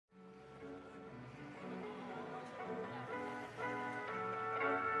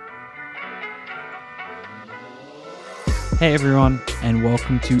Hey everyone, and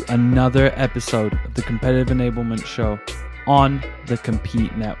welcome to another episode of the Competitive Enablement Show on the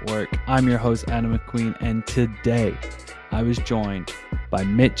Compete Network. I'm your host, Anna McQueen, and today I was joined by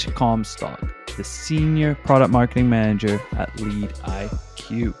Mitch Comstock, the Senior Product Marketing Manager at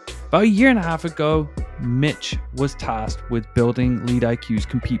LeadIQ. About a year and a half ago, Mitch was tasked with building LeadIQ's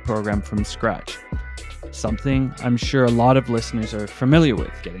Compete program from scratch. Something I'm sure a lot of listeners are familiar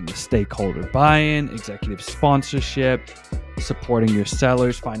with, getting the stakeholder buy-in, executive sponsorship, supporting your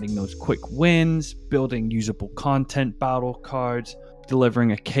sellers, finding those quick wins, building usable content battle cards,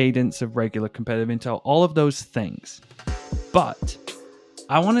 delivering a cadence of regular competitive intel, all of those things. But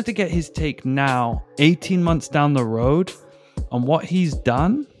I wanted to get his take now, 18 months down the road, on what he's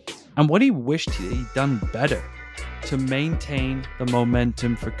done and what he wished he'd done better to maintain the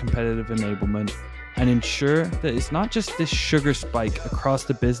momentum for competitive enablement and ensure that it's not just this sugar spike across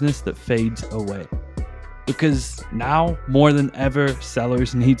the business that fades away. Because now, more than ever,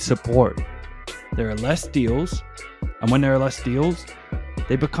 sellers need support. There are less deals, and when there are less deals,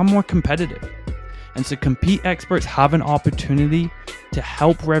 they become more competitive. And so Compete experts have an opportunity to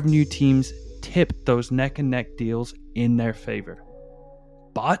help revenue teams tip those neck and neck deals in their favor.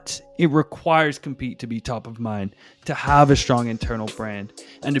 But it requires Compete to be top of mind, to have a strong internal brand,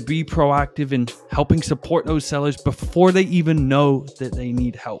 and to be proactive in helping support those sellers before they even know that they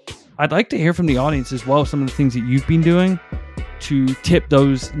need help. I'd like to hear from the audience as well, some of the things that you've been doing to tip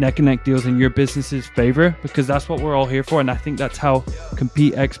those neck and neck deals in your business's favor, because that's what we're all here for. And I think that's how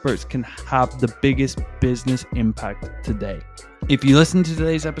Compete experts can have the biggest business impact today. If you listen to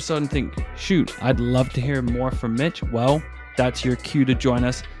today's episode and think, shoot, I'd love to hear more from Mitch, well, that's your cue to join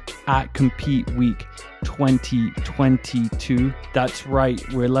us at Compete Week 2022. That's right,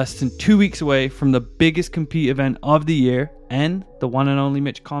 we're less than 2 weeks away from the biggest Compete event of the year, and the one and only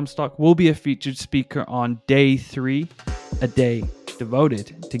Mitch Comstock will be a featured speaker on day 3, a day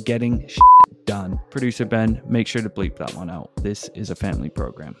devoted to getting shit done. Producer Ben, make sure to bleep that one out. This is a family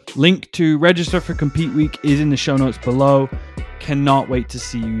program. Link to register for Compete Week is in the show notes below. Cannot wait to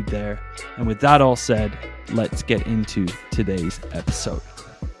see you there. And with that all said, let's get into today's episode.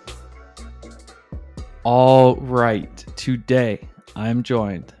 All right, today I'm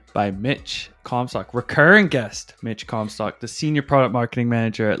joined by Mitch Comstock, recurring guest Mitch Comstock, the Senior Product Marketing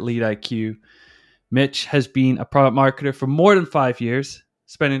Manager at LeadIQ. Mitch has been a product marketer for more than 5 years,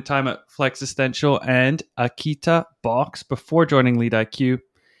 spending time at Flexistential and Akita Box before joining LeadIQ.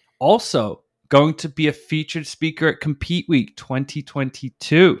 Also, going to be a featured speaker at Compete Week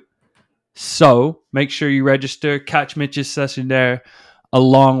 2022. So make sure you register, catch Mitch's session there,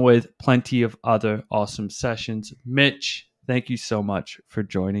 along with plenty of other awesome sessions. Mitch, thank you so much for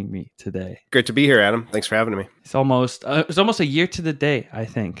joining me today. Great to be here, Adam. Thanks for having me. It's almost a year to the day, I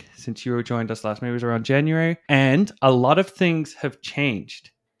think, since you joined us last. Maybe it was around January. And a lot of things have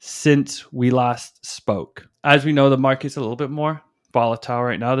changed since we last spoke. As we know, the market's a little bit more volatile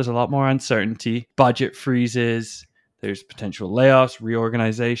right now. There's a lot more uncertainty, budget freezes, there's potential layoffs,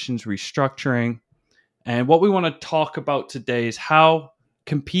 reorganizations, restructuring. And what we want to talk about today is how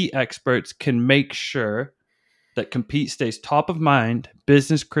Compete experts can make sure that Compete stays top of mind,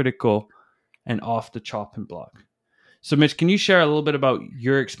 business critical, and off the chopping block. So Mitch, can you share a little bit about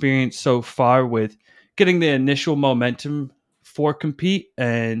your experience so far with getting the initial momentum for Compete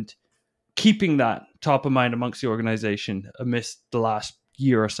and keeping that top of mind amongst the organization amidst the last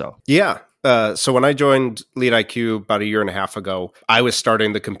year or so? Yeah. So when I joined LeadIQ about a year and a half ago, I was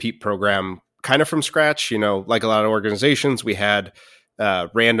starting the Compete program kind of from scratch. You know, like a lot of organizations, we had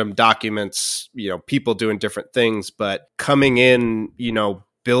random documents, people doing different things, but coming in,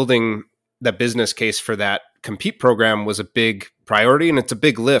 building the business case for that Compete program was a big priority. And it's a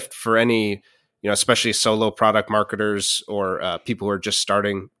big lift for any, especially solo product marketers or people who are just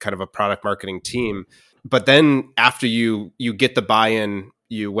starting kind of a product marketing team. But then after you get the buy-in,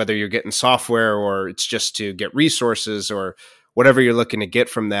 whether you're getting software or it's just to get resources or whatever you're looking to get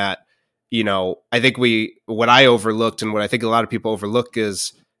from that, I think what I overlooked and what I think a lot of people overlook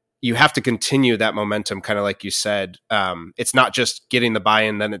is you have to continue that momentum, kind of like you said. It's not just getting the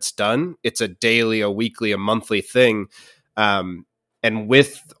buy-in, then it's done. It's a daily, a weekly, a monthly thing. And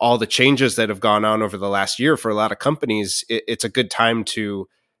with all the changes that have gone on over the last year for a lot of companies, it's a good time to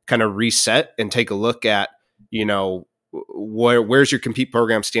kind of reset and take a look at, where's your Compete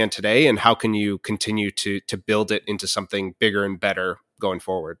program stand today and how can you continue to build it into something bigger and better going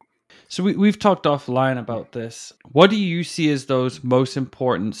forward. So we've talked offline about this. What do you see as those most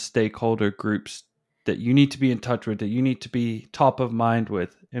important stakeholder groups that you need to be in touch with, that you need to be top of mind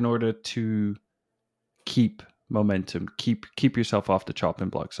with in order to keep momentum, keep yourself off the chopping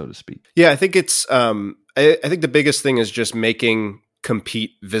block, so to speak? Yeah, I think it's I think the biggest thing is just making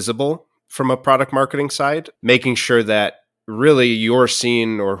Compete visible from a product marketing side, making sure that really you're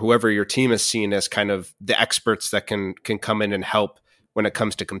seen, or whoever your team is seen, as kind of the experts that can come in and help when it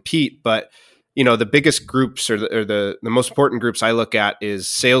comes to Compete. But the biggest groups, or the most important groups I look at, is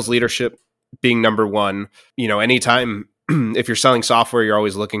sales leadership being number one. Anytime if you're selling software, you're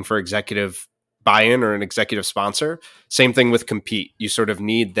always looking for executive buy-in or an executive sponsor. Same thing with Compete. You sort of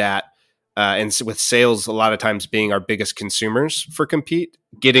need that. And with sales, a lot of times being our biggest consumers for Compete,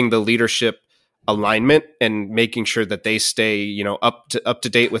 getting the leadership alignment and making sure that they stay, up to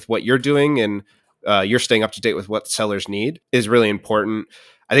date with what you're doing, and you're staying up to date with what sellers need, is really important.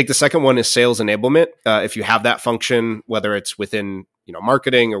 I think the second one is sales enablement. If you have that function, whether it's within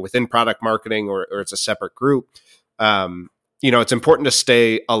marketing or within product marketing, or it's a separate group, it's important to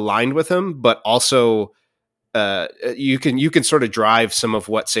stay aligned with them, but also you can sort of drive some of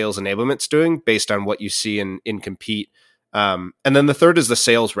what sales enablement's doing based on what you see in Compete. And then the third is the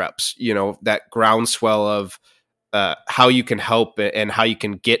sales reps, that groundswell of how you can help and how you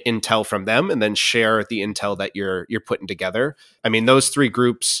can get intel from them and then share the intel that you're putting together. I mean, those three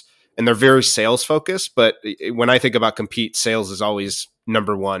groups, and they're very sales focused, but when I think about Compete, sales is always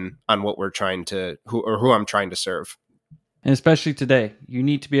number one on what we're trying to, who I'm trying to serve. And especially today, you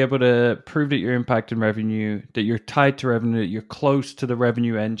need to be able to prove that you're impacting revenue, that you're tied to revenue, that you're close to the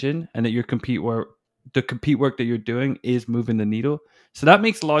revenue engine, and that the compete work that you're doing is moving the needle. So that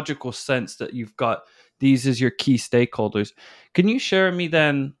makes logical sense that you've got these as your key stakeholders. Can you share with me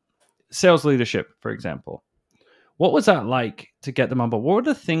then sales leadership, for example? What was that like to get them on board? What were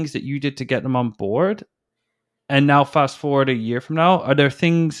the things that you did to get them on board? And now fast forward a year from now, are there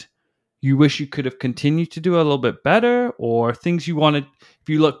things you wish you could have continued to do a little bit better, or things you wanted, if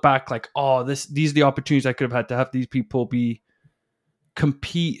you look back, like, oh, these are the opportunities I could have had to have these people be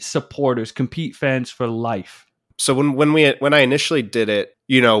Compete supporters, Compete fans for life? So when I initially did it,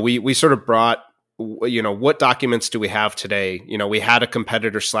 we sort of brought, what documents do we have today? We had a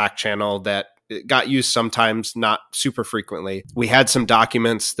competitor Slack channel that got used sometimes, not super frequently. We had some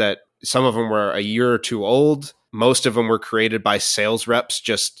documents that some of them were a year or two old. Most of them were created by sales reps,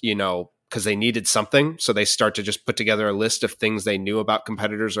 just, because they needed something. So they start to just put together a list of things they knew about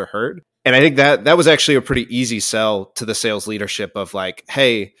competitors or heard. And I think that was actually a pretty easy sell to the sales leadership of like,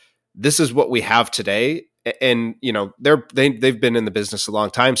 hey, this is what we have today. And, they've been in the business a long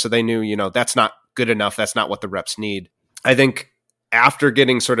time. So they knew, that's not good enough. That's not what the reps need. I think after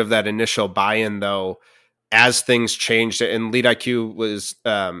getting sort of that initial buy-in, though, as things changed, and LeadIQ was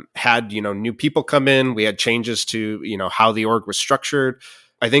had new people come in, we had changes to how the org was structured.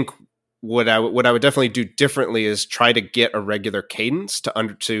 I think what I would definitely do differently is try to get a regular cadence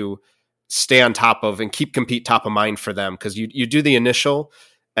to stay on top of and keep Compete top of mind for them, because you do the initial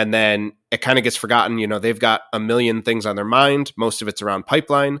and then it kind of gets forgotten. They've got a million things on their mind. Most of it's around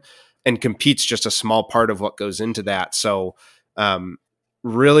pipeline, and Compete's just a small part of what goes into that. So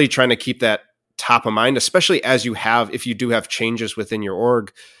really trying to keep that top of mind, especially if you do have changes within your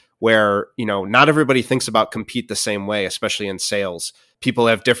org where, not everybody thinks about Compete the same way, especially in sales. People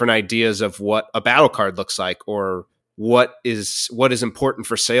have different ideas of what a battle card looks like, or what is important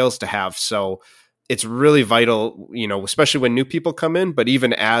for sales to have. So it's really vital, especially when new people come in, but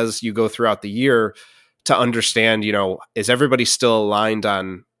even as you go throughout the year, to understand, is everybody still aligned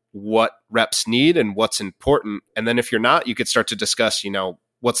on what reps need and what's important? And then if you're not, you could start to discuss,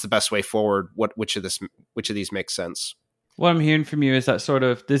 what's the best way forward? Which of these makes sense? What I'm hearing from you is that sort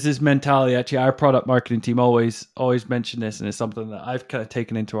of, this is mentality. Actually, our product marketing team always mention this, and it's something that I've kind of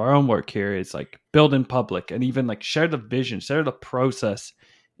taken into our own work here. It's like build in public, and even like share the vision, share the process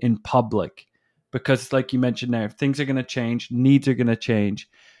in public, because like you mentioned there, things are going to change, needs are going to change,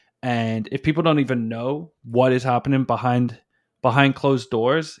 and if people don't even know what is happening behind closed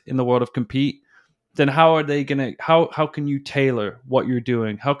doors in the world of Compete, then how are they going to, how can you tailor what you're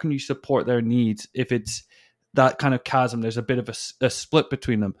doing? How can you support their needs if it's that kind of chasm? There's a bit of a split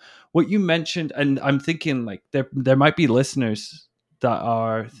between them. What you mentioned, and I'm thinking like there might be listeners that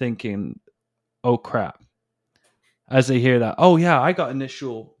are thinking, oh crap, as they hear that, oh yeah, I got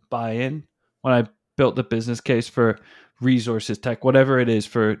initial buy-in when I built the business case for resources, tech, whatever it is,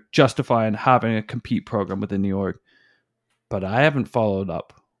 for justifying having a Compete program within the org. But I haven't followed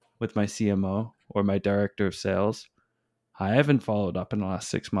up with my CMO or my director of sales. I haven't followed up in the last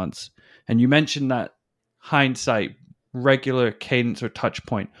 6 months. And you mentioned that hindsight, regular cadence or touch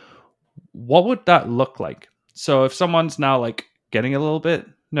point. What would that look like? So if someone's now like getting a little bit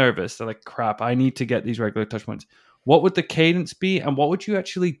nervous, they're like, crap, I need to get these regular touch points. What would the cadence be, and what would you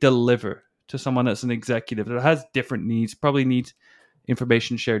actually deliver to someone that's an executive that has different needs, probably needs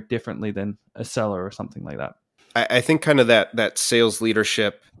information shared differently than a seller or something like that? I think kind of that sales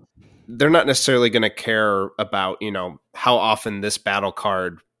leadership, they're not necessarily going to care about, how often this battle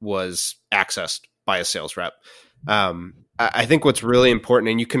card was accessed by a sales rep. I think what's really important,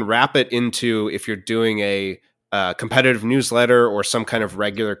 and you can wrap it into if you're doing a competitive newsletter or some kind of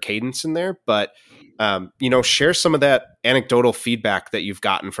regular cadence in there, but share some of that anecdotal feedback that you've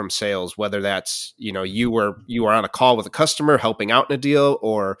gotten from sales, whether that's, you were on a call with a customer helping out in a deal,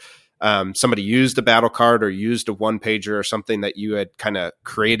 or somebody used a battle card or used a one pager or something that you had kind of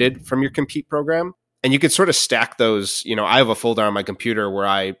created from your compete program. And you could sort of stack those. I have a folder on my computer where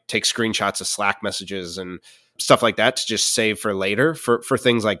I take screenshots of Slack messages and stuff like that to just save for later for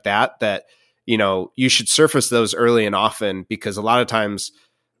things like that, you should surface those early and often, because a lot of times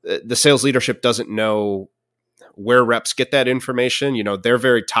the sales leadership doesn't know where reps get that information. They're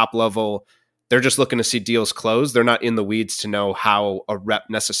very top level. They're just looking to see deals close. They're not in the weeds to know how a rep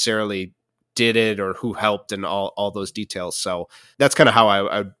necessarily did it or who helped and all those details. So that's kind of how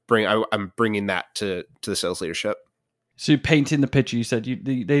I'm bringing that to the sales leadership. So you're painting the picture. You said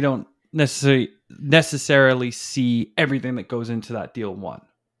they don't necessarily see everything that goes into that deal one,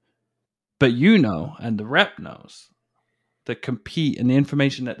 but and the rep knows the compete and the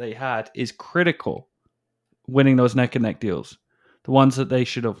information that they had is critical winning those neck and neck deals, the ones that they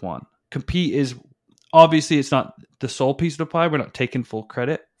should have won. Compete is obviously, it's not the sole piece of the pie. We're not taking full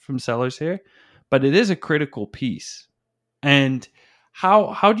credit from sellers here, but it is a critical piece. And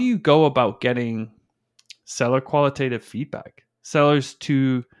how do you go about getting seller qualitative feedback, sellers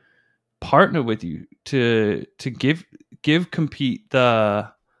to partner with you, to give compete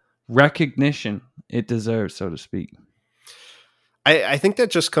the recognition it deserves, so to speak? I think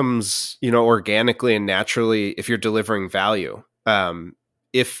that just comes, organically and naturally if you're delivering value.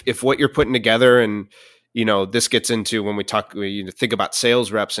 If what you're putting together, and this gets into when we think about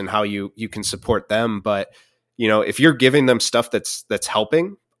sales reps and how you can support them, but if you're giving them stuff that's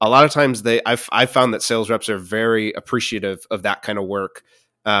helping, a lot of times I've found that sales reps are very appreciative of that kind of work,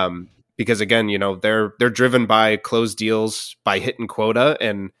 because again, they're driven by closed deals, by hitting quota,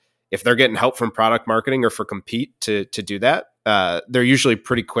 and if they're getting help from product marketing or for compete to do that, they're usually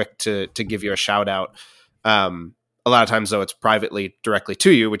pretty quick to give you a shout out. A lot of times, though, it's privately directly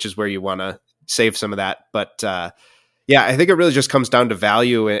to you, which is where you want to save some of that. But I think it really just comes down to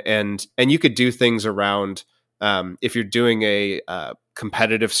value, and you could do things around if you're doing a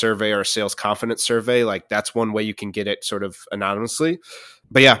competitive survey or a sales confidence survey, like that's one way you can get it sort of anonymously.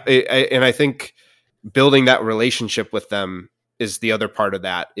 But and I think building that relationship with them is the other part of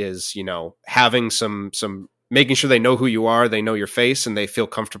that, is having some making sure they know who you are, they know your face, and they feel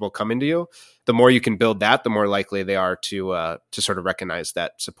comfortable coming to you. The more you can build that, the more likely they are to sort of recognize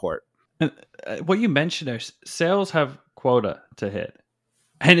that support. And what you mentioned there, sales have quota to hit,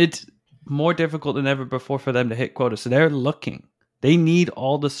 and it's more difficult than ever before for them to hit quota. So they're looking. They need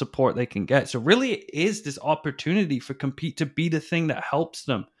all the support they can get. So really it is this opportunity for compete to be the thing that helps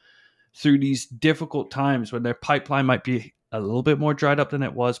them through these difficult times when their pipeline might be a little bit more dried up than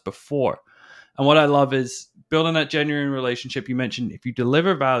it was before. And what I love is building that genuine relationship. You mentioned if you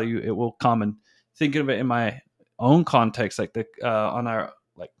deliver value, it will come. And thinking of it in my own context, like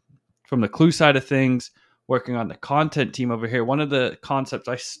from the Clue side of things, working on the content team over here. One of the concepts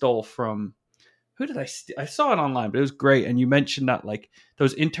I stole from, who did I saw it online, but it was great. And you mentioned that like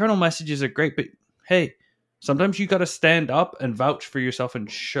those internal messages are great, but hey, sometimes you got to stand up and vouch for yourself and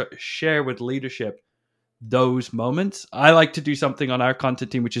share with leadership those moments. I like to do something on our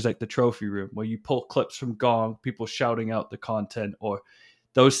content team, which is like the trophy room, where you pull clips from Gong, people shouting out the content, or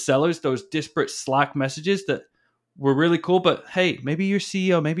those sellers, those disparate Slack messages that were really cool. But hey, maybe your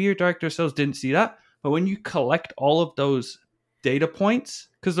CEO, maybe your director of sales didn't see that. But when you collect all of those data points,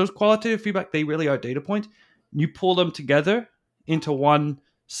 because those qualitative feedback, they really are data points, you pull them together into one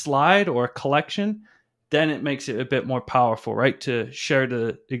slide or a collection, then it makes it a bit more powerful, right? To share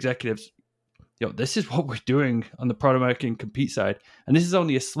to executives, this is what we're doing on the product marketing compete side. And this is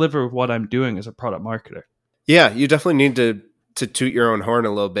only a sliver of what I'm doing as a product marketer. Yeah, you definitely need to toot your own horn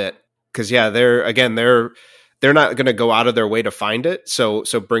a little bit, because they're not going to go out of their way to find it. So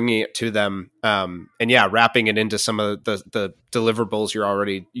bringing it to them, and wrapping it into some of the deliverables you're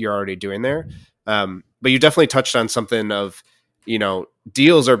already doing there. But you definitely touched on something of,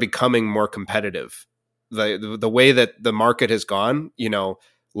 deals are becoming more competitive. The way that the market has gone,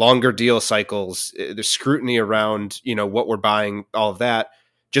 longer deal cycles, the scrutiny around, what we're buying, all of that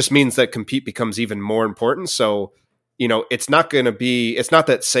just means that compete becomes even more important. So, it's not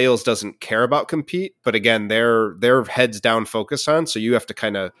that sales doesn't care about compete, but again, they're heads down focused on. So you have to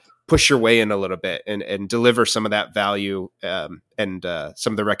kind of push your way in a little bit and deliver some of that value and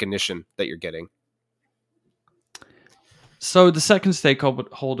some of the recognition that you're getting. So the second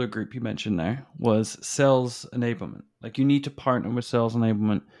stakeholder group you mentioned there was sales enablement. Like, you need to partner with sales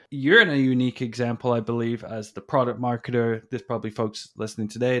enablement. You're in a unique example, I believe, as the product marketer. There's probably folks listening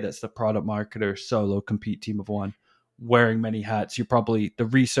today that's the product marketer, solo compete team of one, wearing many hats. You're probably the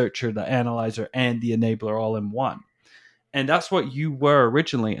researcher, the analyzer, and the enabler all in one. And that's what you were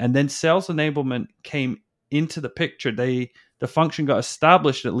originally. And then sales enablement came into the picture. The function got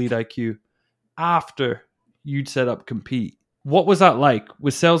established at LeadIQ after you'd set up compete. What was that like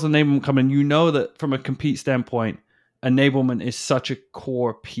with sales enablement coming? You know that from a compete standpoint, enablement is such a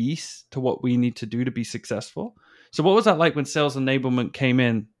core piece to what we need to do to be successful. So what was that like when sales enablement came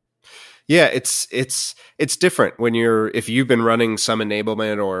in? Yeah, it's different when if you've been running some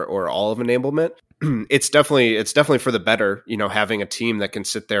enablement or all of enablement. It's definitely for the better, having a team that can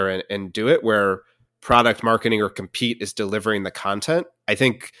sit there and do it, where product marketing or compete is delivering the content. I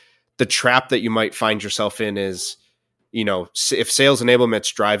think the trap that you might find yourself in is, if sales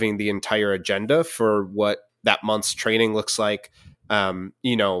enablement's driving the entire agenda for what that month's training looks like,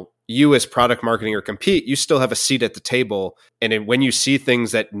 you as product marketing or compete, you still have a seat at the table. And when you see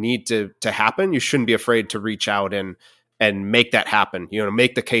things that need to happen, you shouldn't be afraid to reach out and make that happen.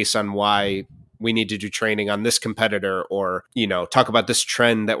 Make the case on why we need to do training on this competitor, or, talk about this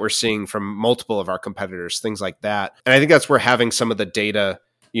trend that we're seeing from multiple of our competitors, things like that. And I think that's where having some of the data,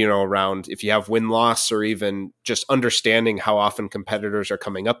 around if you have win-loss, or even just understanding how often competitors are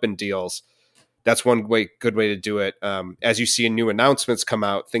coming up in deals, that's one good way to do it. As you see new announcements come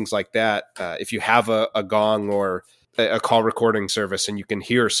out, things like that, if you have a Gong or a call recording service and you can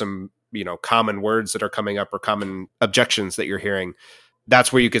hear some, common words that are coming up or common objections that you're hearing,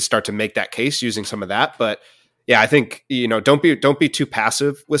 that's where you could start to make that case using some of that. But yeah, I think, don't be too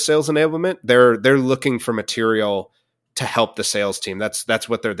passive with sales enablement. They're looking for material to help the sales team. That's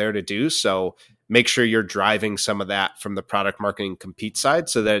what they're there to do. So make sure you're driving some of that from the product marketing compete side,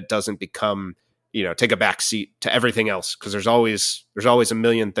 so that it doesn't become, take a back seat to everything else. Cause there's always a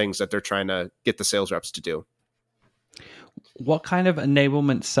million things that they're trying to get the sales reps to do. What kind of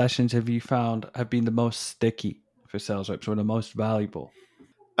enablement sessions have you found have been the most sticky for sales reps, or the most valuable?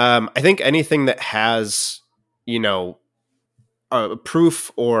 I think anything that has, a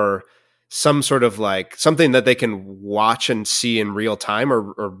proof or some sort of like something that they can watch and see in real time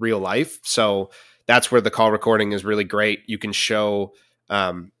or real life. So that's where the call recording is really great. You can show,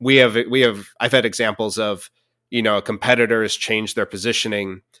 I've had examples of, a competitor has changed their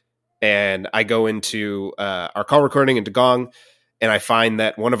positioning, and I go into our call recording into Gong, and I find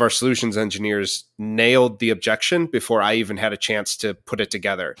that one of our solutions engineers nailed the objection before I even had a chance to put it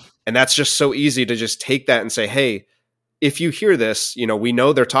together. And that's just so easy to just take that and say, hey, if you hear this, we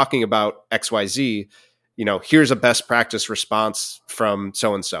know they're talking about XYZ, here's a best practice response from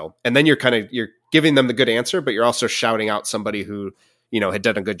so-and-so. And then you're giving them the good answer, but you're also shouting out somebody who, had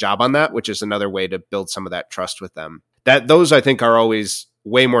done a good job on that, which is another way to build some of that trust with them. Those I think are always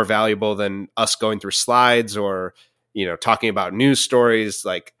way more valuable than us going through slides or, talking about news stories.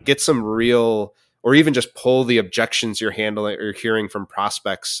 Like, get some real, or even just pull the objections you're handling or hearing from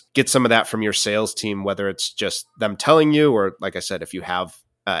prospects. Get some of that from your sales team, whether it's just them telling you, or like I said, if you have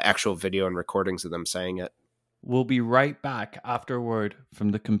actual video and recordings of them saying it. We'll be right back after a word from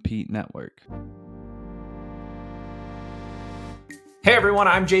the Compete Network. Hey everyone,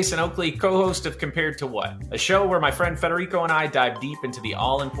 I'm Jason Oakley, co-host of Compared to What, a show where my friend Federico and I dive deep into the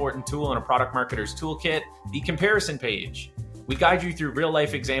all-important tool in a product marketer's toolkit, the comparison page. We guide you through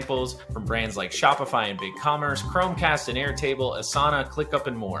real-life examples from brands like Shopify and BigCommerce, Chromecast and Airtable, Asana, ClickUp,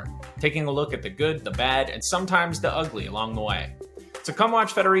 and more, taking a look at the good, the bad, and sometimes the ugly along the way. So come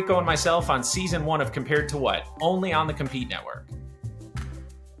watch Federico and myself on Season 1 of Compared to What, only on the Compete Network.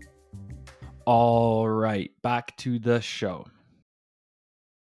 All right, back to the show.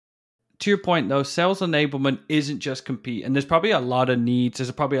 To your point, though, sales enablement isn't just compete. And there's probably a lot of needs. There's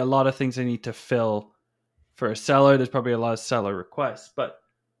probably a lot of things they need to fill for a seller. There's probably a lot of seller requests. But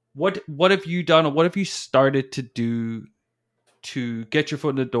what have you done, or what have you started to do to get your foot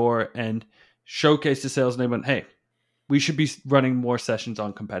in the door and showcase the sales enablement? Hey, we should be running more sessions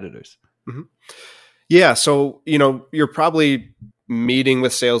on competitors. Mm-hmm. Yeah. So, you're probably meeting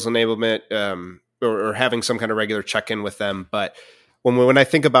with sales enablement or having some kind of regular check-in with them. But when I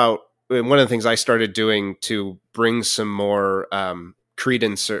think about, one of the things I started doing to bring some more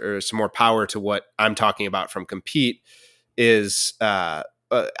credence or some more power to what I'm talking about from compete is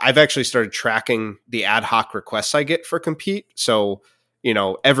I've actually started tracking the ad hoc requests I get for Compete. So,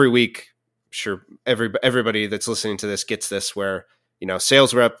 every week, sure, everybody that's listening to this gets this where,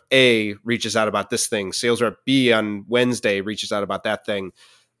 sales rep A reaches out about this thing. Sales rep B on Wednesday reaches out about that thing.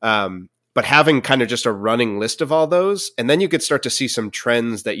 But having kind of just a running list of all those, and then you could start to see some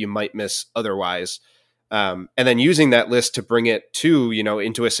trends that you might miss otherwise. And then using that list to bring it to,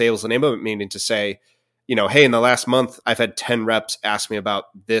 into a sales enablement meeting to say, hey, in the last month, I've had 10 reps ask me about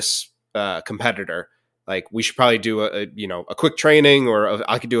this competitor. Like, we should probably do a quick training, or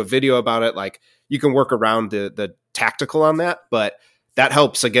I could do a video about it. Like, you can work around the tactical on that, but that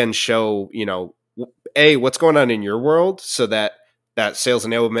helps again show, A, what's going on in your world, so that sales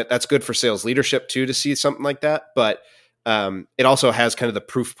enablement, that's good for sales leadership too, to see something like that. But it also has kind of the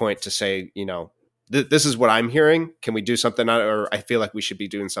proof point to say, this is what I'm hearing. Can we do something on it? Or I feel like we should be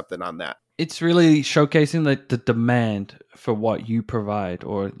doing something on that. It's really showcasing like the demand for what you provide,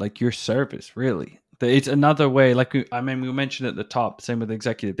 or like your service, really. It's another way, like, we mentioned at the top, same with the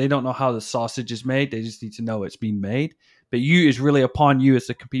executive. They don't know how the sausage is made. They just need to know it's being made. But it's really upon you as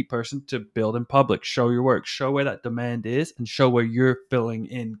the Compete person to build in public, show your work, show where that demand is, and show where you're filling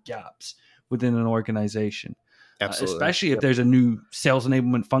in gaps within an organization. Absolutely. Especially if there's a new sales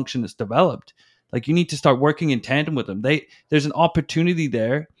enablement function that's developed. Like, you need to start working in tandem with them. There's an opportunity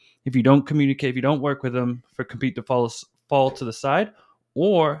there. If you don't communicate, if you don't work with them, for Compete to fall to the side,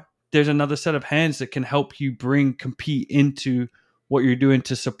 or there's another set of hands that can help you bring Compete into what you're doing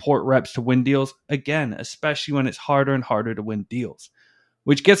to support reps to win deals. Again, especially when it's harder and harder to win deals,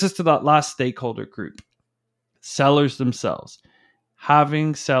 which gets us to that last stakeholder group, sellers themselves.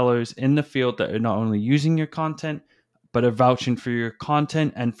 Having sellers in the field that are not only using your content, but are vouching for your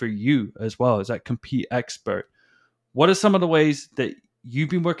content and for you as well as that Compete expert. What are some of the ways that you've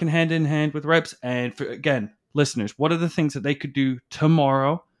been working hand in hand with reps? And for, again, listeners, what are the things that they could do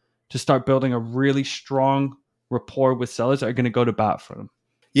tomorrow to start building a really strong rapport with sellers that are going to go to bat for them?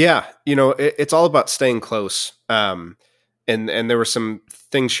 Yeah. It's all about staying close. And there were some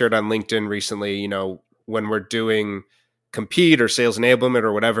things shared on LinkedIn recently, when we're doing Compete or sales enablement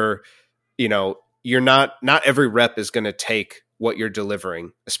or whatever, you're not every rep is going to take what you're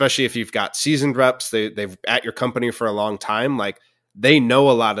delivering, especially if you've got seasoned reps. They've at your company for a long time. Like, they know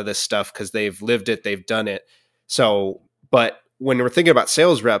a lot of this stuff because they've lived it, they've done it. So, but when we're thinking about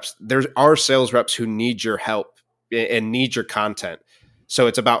sales reps, there are sales reps who need your help and need your content. So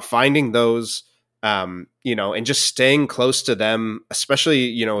it's about finding those, and just staying close to them,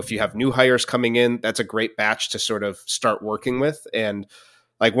 especially, if you have new hires coming in, that's a great batch to sort of start working with. And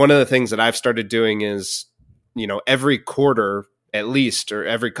like, one of the things that I've started doing is, every quarter at least, or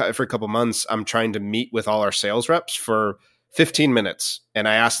every couple months, I'm trying to meet with all our sales reps for 15 minutes. And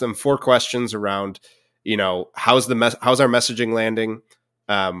I ask them 4 questions around, how's our messaging landing?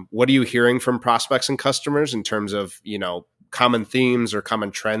 What are you hearing from prospects and customers in terms of, common themes or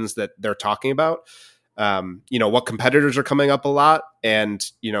common trends that they're talking about? What competitors are coming up a lot, and,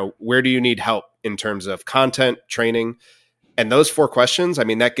 where do you need help in terms of content, training? And those 4 questions,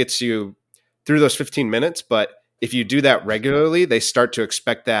 that gets you through those 15 minutes. But if you do that regularly, they start to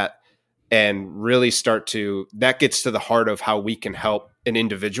expect that, and really that gets to the heart of how we can help an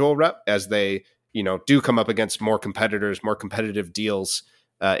individual rep as they, do come up against more competitors, more competitive deals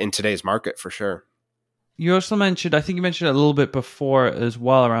in today's market, for sure. You also mentioned, I think you mentioned a little bit before as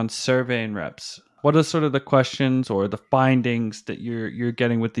well, around surveying reps. What are sort of the questions or the findings that you're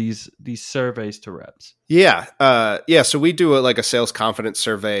getting with these surveys to reps? Yeah. So we do a sales confidence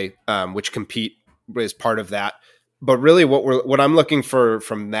survey, which Compete is part of that. But really what I'm looking for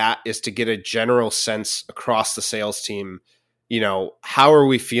from that is to get a general sense across the sales team. How are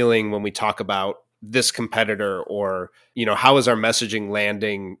we feeling when we talk about this competitor, or, how is our messaging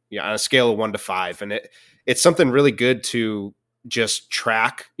landing on a scale of 1 to 5? And it's something really good to just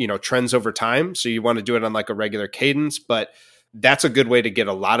track, trends over time. So you want to do it on like a regular cadence, but that's a good way to get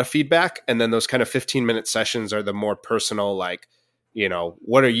a lot of feedback. And then those kind of 15-minute sessions are the more personal, like,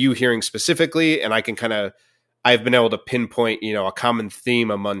 what are you hearing specifically? And I've been able to pinpoint, a common theme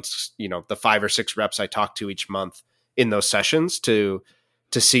amongst, the 5 or 6 reps I talk to each month in those sessions to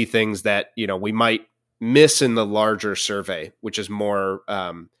see things that, we might miss in the larger survey, which is more,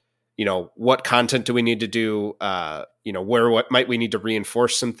 what content do we need to do? What might we need to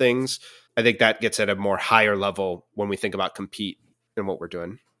reinforce some things? I think that gets at a more higher level when we think about Compete and what we're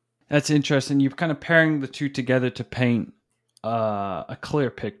doing. That's interesting. You're kind of pairing the two together to paint a clear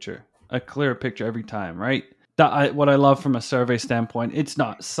picture every time, right? What I love from a survey standpoint, it's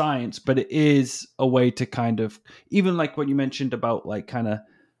not science, but it is a way to kind of, even like what you mentioned about like kind of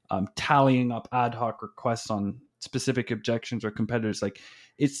tallying up ad hoc requests on specific objections or competitors. Like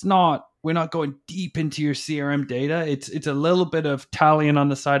we're not going deep into your CRM data. It's a little bit of tallying on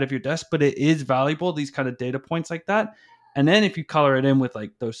the side of your desk, but it is valuable, these kind of data points like that. And then if you color it in with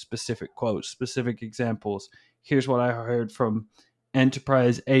like those specific quotes, specific examples, here's what I heard from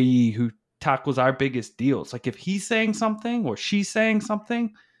Enterprise AE who tackles our biggest deals. Like if he's saying something or she's saying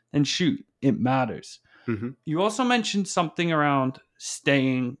something, then shoot, it matters. Mm-hmm. You also mentioned something around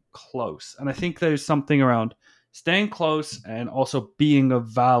staying close. And I think there's something around staying close and also being of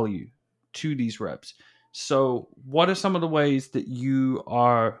value to these reps. So what are some of the ways that you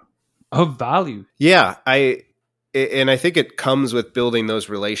are of value? Yeah, I think it comes with building those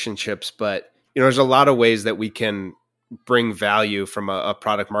relationships, but there's a lot of ways that we can bring value from a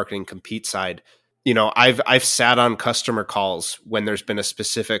product marketing compete side. I've sat on customer calls when there's been a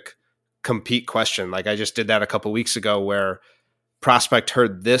specific compete question. Like I just did that a couple of weeks ago where prospect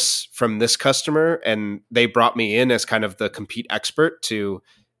heard this from this customer and they brought me in as kind of the compete expert to,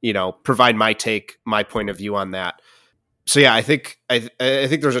 provide my point of view on that. So yeah, I think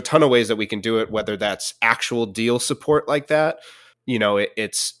there's a ton of ways that we can do it, whether that's actual deal support like that,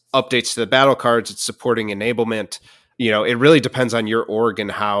 it's updates to the battle cards, it's supporting enablement. It really depends on your org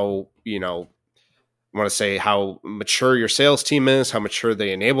and how, I want to say how mature your sales team is, how mature the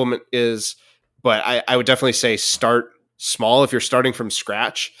enablement is. But I would definitely say start small. If you're starting from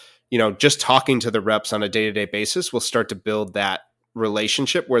scratch, just talking to the reps on a day-to-day basis will start to build that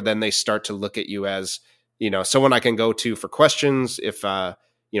relationship where then they start to look at you as, someone I can go to for questions. If, I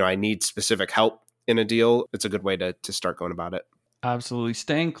need specific help in a deal, it's a good way to start going about it. Absolutely.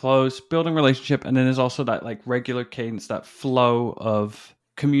 Staying close, building relationship. And then there's also that like regular cadence, that flow of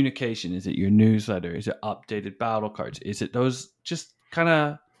communication. Is it your newsletter? Is it updated battle cards? Is it those just kind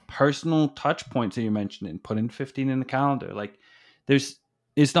of personal touch points that you mentioned and putting 15 in the calendar? Like there's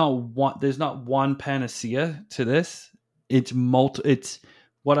not one panacea to this. It's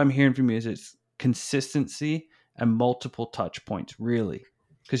what I'm hearing from you is it's consistency and multiple touch points, really.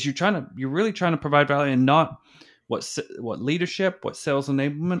 Because you're really trying to provide value and not what leadership, what sales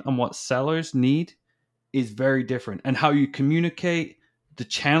enablement, and what sellers need is very different. And how you communicate, the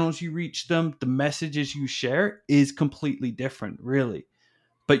channels you reach them, the messages you share is completely different, really.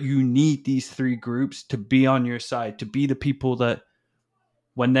 But you need these three groups to be on your side, to be the people that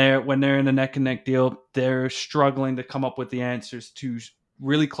when they're in a neck and neck deal, they're struggling to come up with the answers to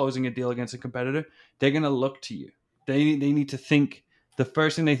really closing a deal against a competitor. They're going to look to you. They need to think. The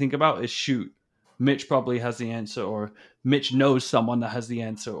first thing they think about is shoot, Mitch probably has the answer, or Mitch knows someone that has the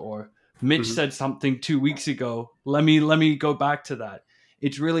answer, or Mitch said something 2 weeks ago. Let me go back to that.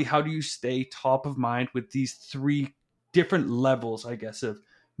 It's really how do you stay top of mind with these three different levels, I guess, of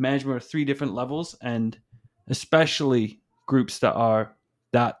management, or three different levels, and especially groups that are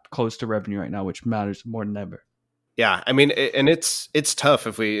that close to revenue right now, which matters more than ever. Yeah, I mean, and it's tough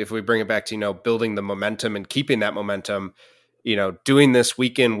if we bring it back to building the momentum and keeping that momentum. Doing this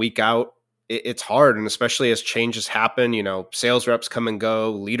week in, week out, it's hard, and especially as changes happen. Sales reps come and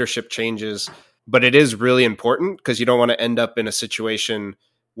go, leadership changes, but it is really important because you don't want to end up in a situation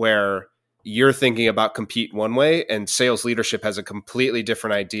where you're thinking about compete one way and sales leadership has a completely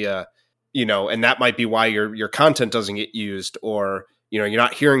different idea. And that might be why your content doesn't get used, or you're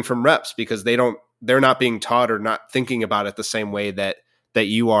not hearing from reps because they're not being taught or not thinking about it the same way that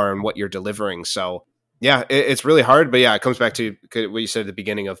you are and what you're delivering. So yeah, it's really hard, but yeah, it comes back to what you said at the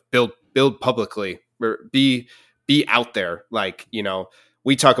beginning of build publicly, or be out there. Like,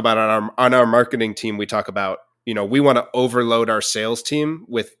 we talk about on our marketing team, we talk about, we want to overload our sales team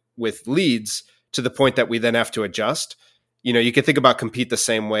with leads to the point that we then have to adjust. You can think about compete the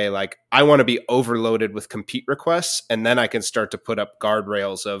same way. Like I want to be overloaded with compete requests, and then I can start to put up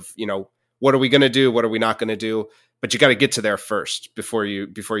guardrails of, what are we going to do? What are we not going to do? But you got to get to there first before you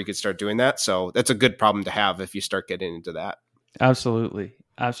could start doing that. So that's a good problem to have if you start getting into that. Absolutely.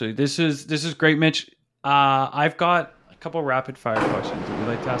 This is great, Mitch. I've got a couple rapid fire questions that we'd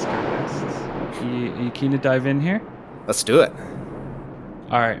like to ask our guests. Are you keen to dive in here? Let's do it.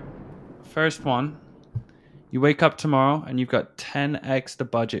 All right. First one. You wake up tomorrow and you've got 10x the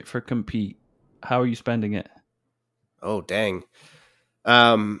budget for compete. How are you spending it? Oh, dang.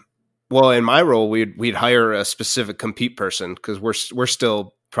 Well, in my role, we'd hire a specific compete person because we're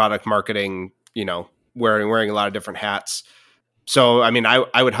still product marketing, wearing a lot of different hats. So, I mean,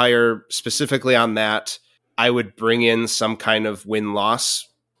 I would hire specifically on that. I would bring in some kind of win-loss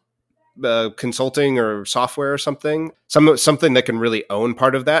consulting or software or something that can really own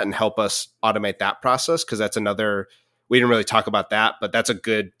part of that and help us automate that process. Because that's another, we didn't really talk about that, but that's a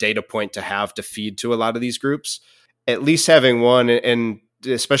good data point to have to feed to a lot of these groups. At least having one, and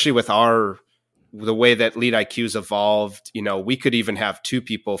especially with our the way that LeadIQ's evolved, we could even have 2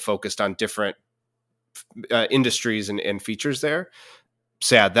 people focused on different industries and features there.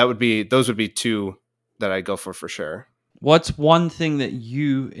 So yeah, those would be 2 that I go for sure. What's one thing that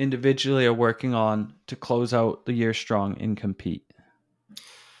you individually are working on to close out the year strong in Compete?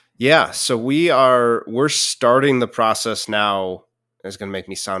 Yeah, so we're starting the process now. It's going to make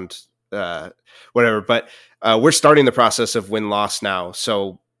me sound whatever, but we're starting the process of win-loss now.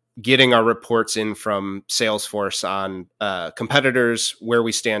 So getting our reports in from Salesforce on competitors, where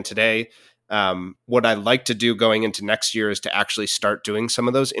we stand today. What I'd like to do going into next year is to actually start doing some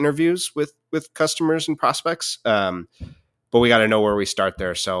of those interviews with customers and prospects. But we got to know where we start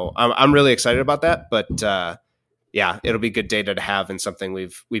there. So I'm really excited about that. But yeah, it'll be good data to have and something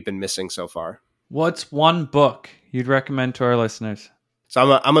we've been missing so far. What's one book you'd recommend to our listeners?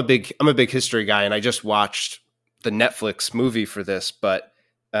 So I'm a big history guy, and I just watched the Netflix movie for this. But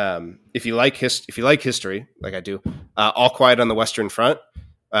if you like history, like I do, All Quiet on the Western Front.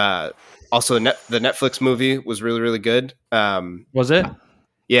 Also, the Netflix movie was really, really good. Was it?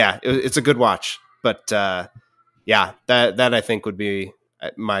 Yeah, it's a good watch. But yeah, that I think would be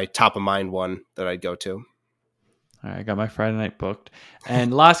my top of mind one that I'd go to. All right, I got my Friday night booked.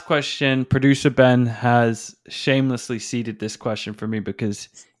 And last question, producer Ben has shamelessly seeded this question for me because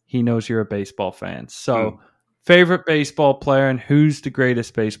he knows you're a baseball fan. So, favorite baseball player, and who's the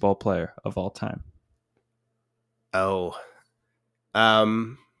greatest baseball player of all time? Oh,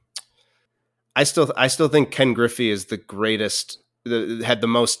 I still think Ken Griffey is the greatest. Had the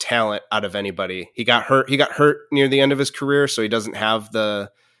most talent out of anybody. He got hurt near the end of his career, so he doesn't have the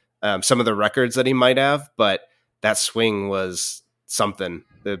some of the records that he might have. But that swing was something.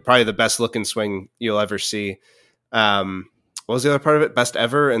 Probably the best looking swing you'll ever see. What was the other part of it? Best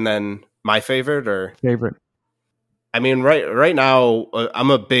ever, and then my favorite or favorite. I mean, right now I'm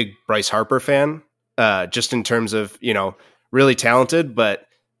a big Bryce Harper fan. Just in terms of really talented, but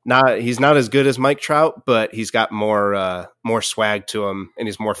he's not as good as Mike Trout, but he's got more swag to him, and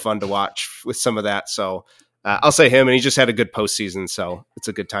he's more fun to watch with some of that. So I'll say him, and he just had a good postseason, so it's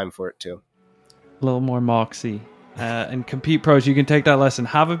a good time for it too. A little more moxie. And Compete Pros, you can take that lesson.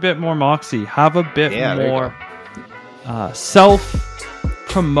 Have a bit more moxie. Have a bit more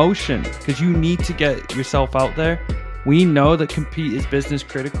self-promotion, because you need to get yourself out there. We know that Compete is business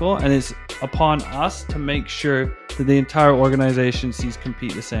critical, and it's upon us to make sure that the entire organization sees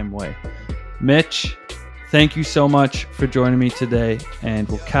Compete the same way. Mitch, thank you so much for joining me today, and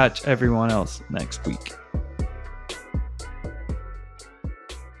we'll catch everyone else next week.